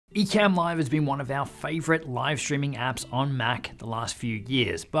Ecamm Live has been one of our favorite live streaming apps on Mac the last few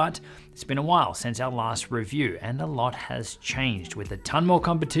years, but it's been a while since our last review and a lot has changed with a ton more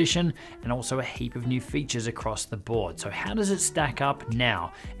competition and also a heap of new features across the board. So how does it stack up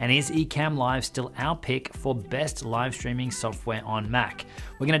now? And is Ecamm Live still our pick for best live streaming software on Mac?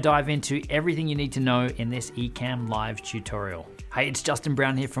 We're going to dive into everything you need to know in this Ecamm Live tutorial. Hey, it's Justin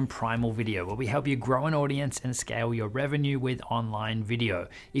Brown here from Primal Video, where we help you grow an audience and scale your revenue with online video.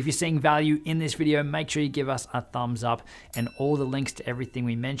 If you're seeing value in this video, make sure you give us a thumbs up, and all the links to everything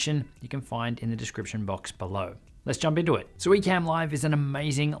we mention you can find in the description box below. Let's jump into it. So Ecamm Live is an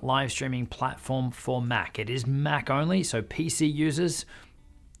amazing live streaming platform for Mac. It is Mac only, so PC users,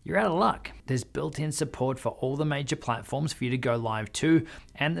 you're out of luck. There's built-in support for all the major platforms for you to go live to,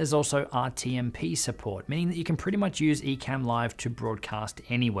 and there's also RTMP support, meaning that you can pretty much use Ecamm Live to broadcast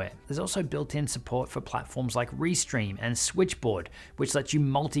anywhere. There's also built-in support for platforms like Restream and Switchboard, which lets you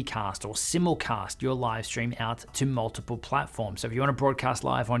multicast or simulcast your live stream out to multiple platforms. So if you want to broadcast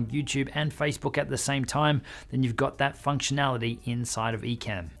live on YouTube and Facebook at the same time, then you've got that functionality inside of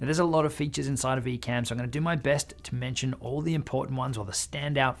Ecamm. Now, there's a lot of features inside of Ecamm, so I'm going to do my best to mention all the important ones or the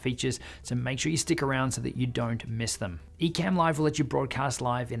standout features, so make sure you stick around so that you don't miss them. Ecamm Live will let you broadcast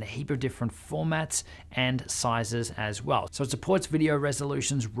live in a heap of different formats and sizes as well. So it supports video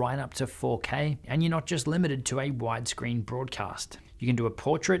resolutions right up to 4K, and you're not just limited to a widescreen broadcast. You can do a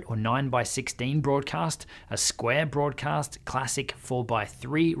portrait or 9:16 broadcast, a square broadcast, classic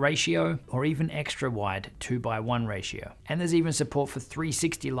 4:3 ratio, or even extra wide 2:1 ratio. And there's even support for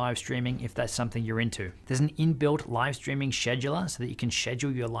 360 live streaming if that's something you're into. There's an inbuilt live streaming scheduler so that you can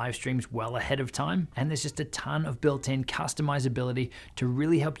schedule your live streams well ahead of time. And there's just a ton of built-in customizability to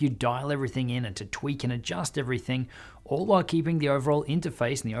really help you dial everything in and to tweak and adjust everything, all while keeping the overall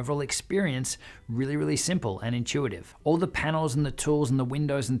interface and the overall experience really simple and intuitive. All the panels and the tools and the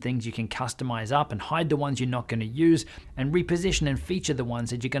windows and things you can customize up and hide the ones you're not going to use and reposition and feature the ones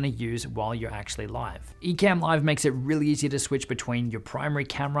that you're going to use while you're actually live. Ecamm Live makes it really easy to switch between your primary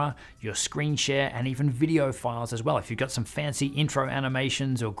camera, your screen share, and even video files as well. If you've got some fancy intro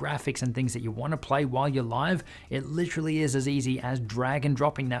animations or graphics and things that you want to play while you're live, it literally is as easy as drag and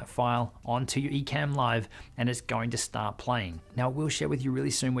dropping that file onto your Ecamm Live and it's going to start playing. Now, we'll share with you really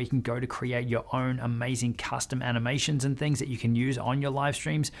soon where you can go to create your own amazing custom animations and things that you can use on your live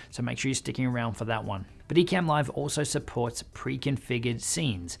streams, so make sure you're sticking around for that one. But Ecamm Live also supports pre-configured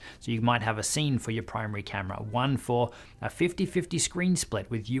scenes. So you might have a scene for your primary camera, one for a 50-50 screen split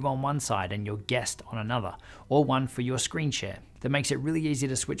with you on one side and your guest on another, or one for your screen share. That makes it really easy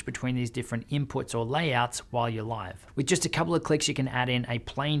to switch between these different inputs or layouts while you're live. With just a couple of clicks, you can add in a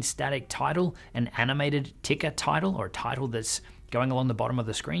plain static title, an animated ticker title, or a title that's going along the bottom of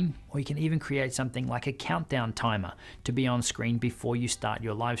the screen, or you can even create something like a countdown timer to be on screen before you start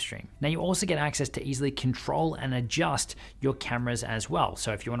your live stream. Now, you also get access to easily control and adjust your cameras as well.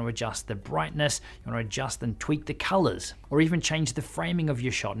 So if you want to adjust the brightness, you want to adjust and tweak the colors, or even change the framing of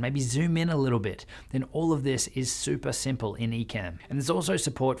your shot, maybe zoom in a little bit, then all of this is super simple in Ecamm. And there's also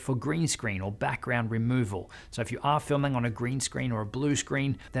support for green screen or background removal. So if you are filming on a green screen or a blue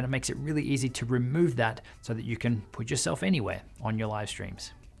screen, then it makes it really easy to remove that so that you can put yourself anywhere on your live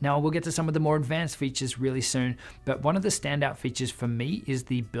streams. Now, we'll get to some of the more advanced features really soon, but one of the standout features for me is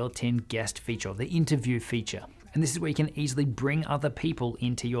the built-in guest feature, or the interview feature. And this is where you can easily bring other people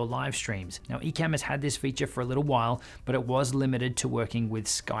into your live streams. Now, Ecamm has had this feature for a little while, but it was limited to working with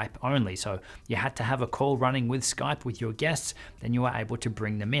Skype only. So you had to have a call running with Skype with your guests, then you were able to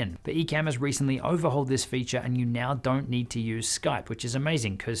bring them in. But Ecamm has recently overhauled this feature and you now don't need to use Skype, which is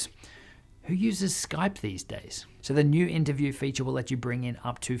amazing because who uses Skype these days? So the new interview feature will let you bring in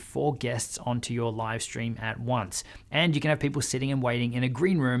up to 4 guests onto your live stream at once. And you can have people sitting and waiting in a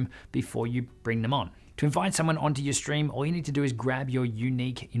green room before you bring them on. To invite someone onto your stream, all you need to do is grab your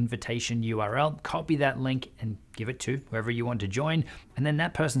unique invitation URL, copy that link and give it to whoever you want to join, and then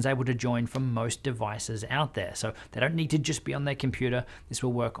that person's able to join from most devices out there. So they don't need to just be on their computer. This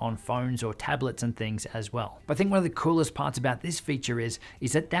will work on phones or tablets and things as well. But I think one of the coolest parts about this feature is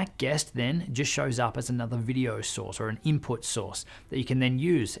that guest then just shows up as another video source or an input source that you can then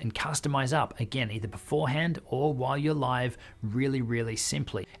use and customize up, again, either beforehand or while you're live, really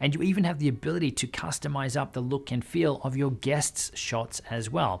simply. And you even have the ability to customize up the look and feel of your guests' shots as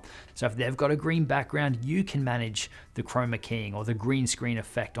well. So if they've got a green background, you can manage the chroma keying or the green screen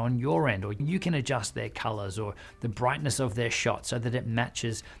effect on your end, or you can adjust their colors or the brightness of their shot so that it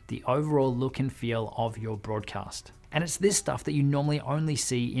matches the overall look and feel of your broadcast. And it's this stuff that you normally only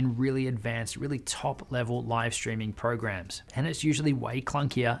see in really advanced, really top level live streaming programs. And it's usually way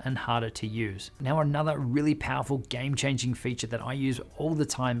clunkier and harder to use. Now, another really powerful game-changing feature that I use all the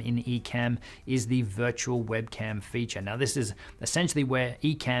time in Ecamm is the virtual webcam feature. Now, this is essentially where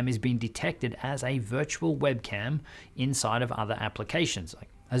Ecamm is being detected as a virtual webcam inside of other applications, like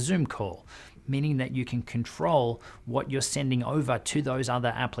a Zoom call, meaning that you can control what you're sending over to those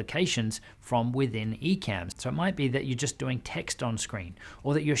other applications from within Ecamm. So it might be that you're just doing text on screen,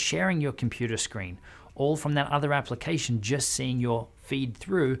 or that you're sharing your computer screen, all from that other application, just seeing your feed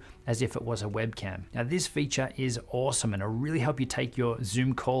through as if it was a webcam. Now, this feature is awesome, and it'll really help you take your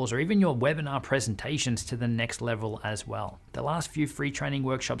Zoom calls or even your webinar presentations to the next level as well. The last few free training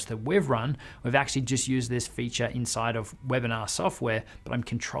workshops that we've run, we've actually just used this feature inside of webinar software, but I'm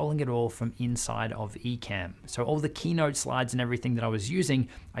controlling it all from inside of Ecamm. So all the keynote slides and everything that I was using,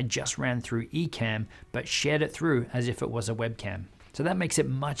 I just ran through Ecamm, but shared it through as if it was a webcam. So that makes it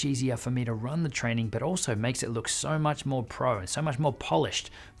much easier for me to run the training, but also makes it look so much more pro and so much more polished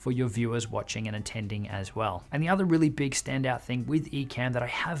for your viewers watching and attending as well. And the other really big standout thing with Ecamm that I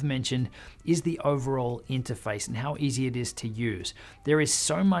have mentioned is the overall interface and how easy it is to use. There is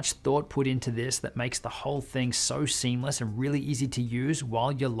so much thought put into this that makes the whole thing so seamless and really easy to use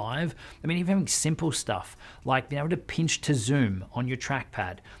while you're live. I mean, even having simple stuff like being able to pinch to zoom on your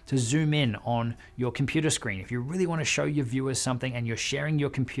trackpad, to zoom in on your computer screen. If you really want to show your viewers something and you're sharing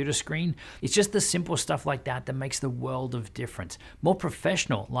your computer screen, it's just the simple stuff like that that makes the world of difference. More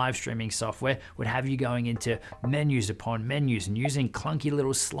professional live streaming software would have you going into menus upon menus and using clunky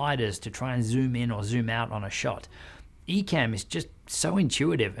little sliders to try and zoom in or zoom out on a shot. Ecamm is just so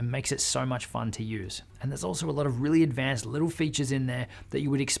intuitive and makes it so much fun to use. And there's also a lot of really advanced little features in there that you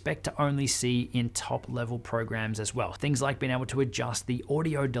would expect to only see in top level programs as well. Things like being able to adjust the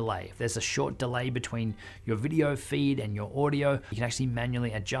audio delay. If there's a short delay between your video feed and your audio, you can actually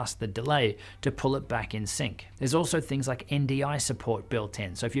manually adjust the delay to pull it back in sync. There's also things like NDI support built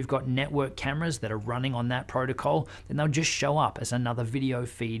in. So if you've got network cameras that are running on that protocol, then they'll just show up as another video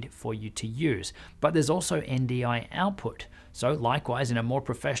feed for you to use. But there's also NDI output. So likewise, in a more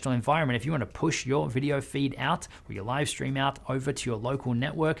professional environment, if you want to push your video feed out or your live stream out over to your local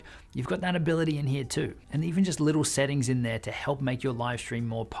network, you've got that ability in here too. And even just little settings in there to help make your live stream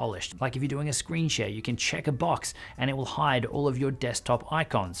more polished. Like if you're doing a screen share, you can check a box and it will hide all of your desktop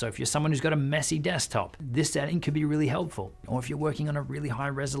icons. So if you're someone who's got a messy desktop, this setting could be really helpful. Or if you're working on a really high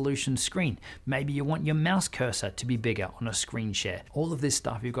resolution screen, maybe you want your mouse cursor to be bigger on a screen share. All of this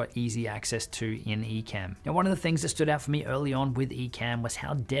stuff you've got easy access to in Ecamm. Now, one of the things that stood out for me early on with Ecamm was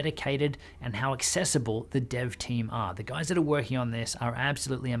how dedicated and how accessible the dev team are. The guys that are working on this are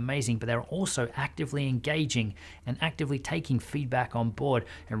absolutely amazing, but they're also actively engaging and actively taking feedback on board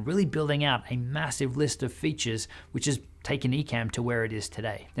and really building out a massive list of features, which is taken Ecamm to where it is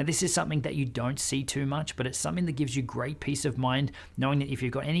today. Now, this is something that you don't see too much, but it's something that gives you great peace of mind knowing that if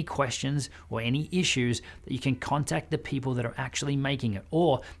you've got any questions or any issues, that you can contact the people that are actually making it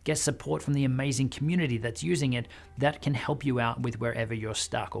or get support from the amazing community that's using it that can help you out with wherever you're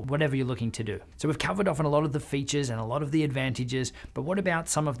stuck or whatever you're looking to do. So we've covered off on a lot of the features and a lot of the advantages, but what about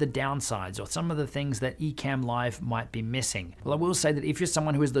some of the downsides or some of the things that Ecamm Live might be missing? Well, I will say that if you're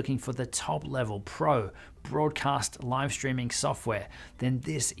someone who is looking for the top level pro broadcast live streaming software, then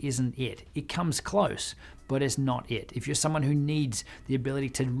this isn't it. It comes close, but it's not it. If you're someone who needs the ability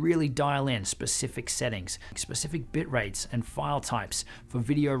to really dial in specific settings, specific bit rates and file types for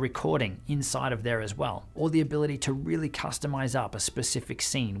video recording inside of there as well, or the ability to really customize up a specific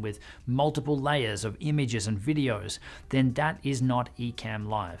scene with multiple layers of images and videos, then that is not Ecamm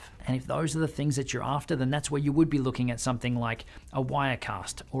Live. And if those are the things that you're after, then that's where you would be looking at something like a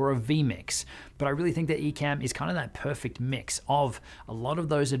Wirecast or a vMix. But I really think that Ecamm is kind of that perfect mix of a lot of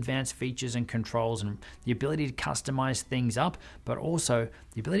those advanced features and controls and the ability to customize things up, but also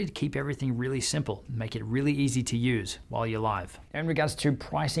the ability to keep everything really simple, make it really easy to use while you're live. In regards to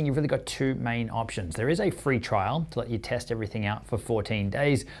pricing, you've really got two main options. There is a free trial to let you test everything out for 14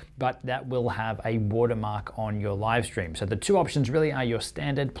 days, but that will have a watermark on your live stream. So the two options really are your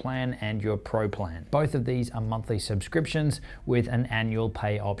standard plan and your pro plan. Both of these are monthly subscriptions with an annual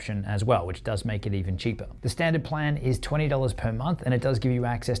pay option as well, which does make it even cheaper. The standard plan is $20 per month, and it does give you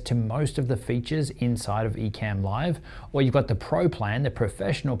access to most of the features inside of Ecamm Live. Or you've got the pro plan, the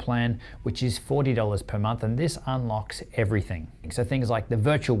professional plan, which is $40 per month, and this unlocks everything. So things like the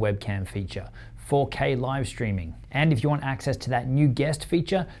virtual webcam feature, 4K live streaming. And if you want access to that new guest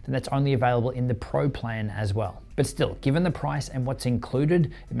feature, then that's only available in the pro plan as well. But still, given the price and what's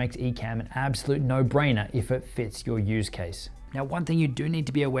included, it makes Ecamm an absolute no-brainer if it fits your use case. Now, one thing you do need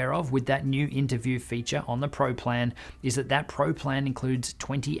to be aware of with that new interview feature on the Pro plan is that that Pro plan includes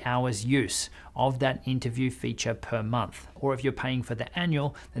 20 hours use of that interview feature per month. Or if you're paying for the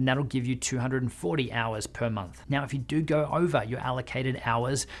annual, then that'll give you 240 hours per month. Now, if you do go over your allocated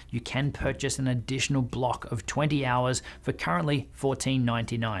hours, you can purchase an additional block of 20 hours for currently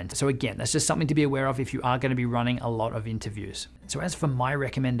 $14.99. So again, that's just something to be aware of if you are going to be running a lot of interviews. So as for my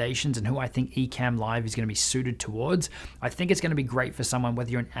recommendations and who I think Ecamm Live is going to be suited towards, I think it's going to be great for someone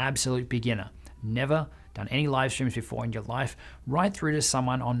whether you're an absolute beginner, never done any live streams before in your life, right through to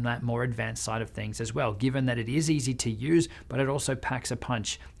someone on that more advanced side of things as well, given that it is easy to use, but it also packs a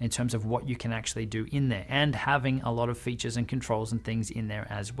punch in terms of what you can actually do in there and having a lot of features and controls and things in there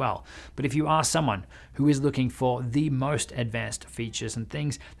as well. But if you are someone who is looking for the most advanced features and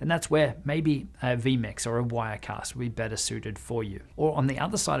things, then that's where maybe a vMix or a Wirecast will be better suited for you. Or on the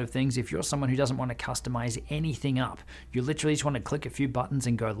other side of things, if you're someone who doesn't want to customize anything up, you literally just want to click a few buttons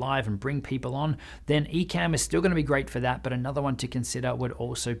and go live and bring people on, then Ecamm is still going to be great for that, but another one to consider would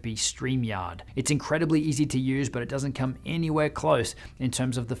also be StreamYard. It's incredibly easy to use, but it doesn't come anywhere close in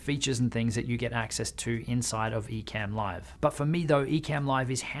terms of the features and things that you get access to inside of Ecamm Live. But for me though, Ecamm Live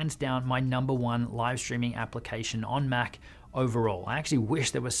is hands down my #1 live streaming application on Mac overall. I actually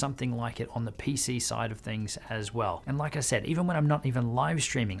wish there was something like it on the PC side of things as well. And like I said, even when I'm not even live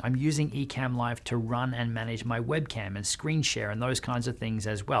streaming, I'm using Ecamm Live to run and manage my webcam and screen share and those kinds of things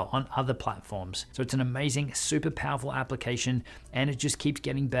as well on other platforms. So it's an amazing, super powerful application, and it just keeps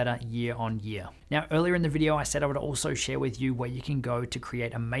getting better year on year. Now, earlier in the video, I said I would also share with you where you can go to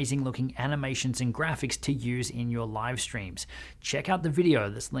create amazing looking animations and graphics to use in your live streams. Check out the video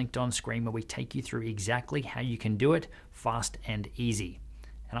that's linked on screen where we take you through exactly how you can do it fast and easy.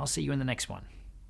 And I'll see you in the next one.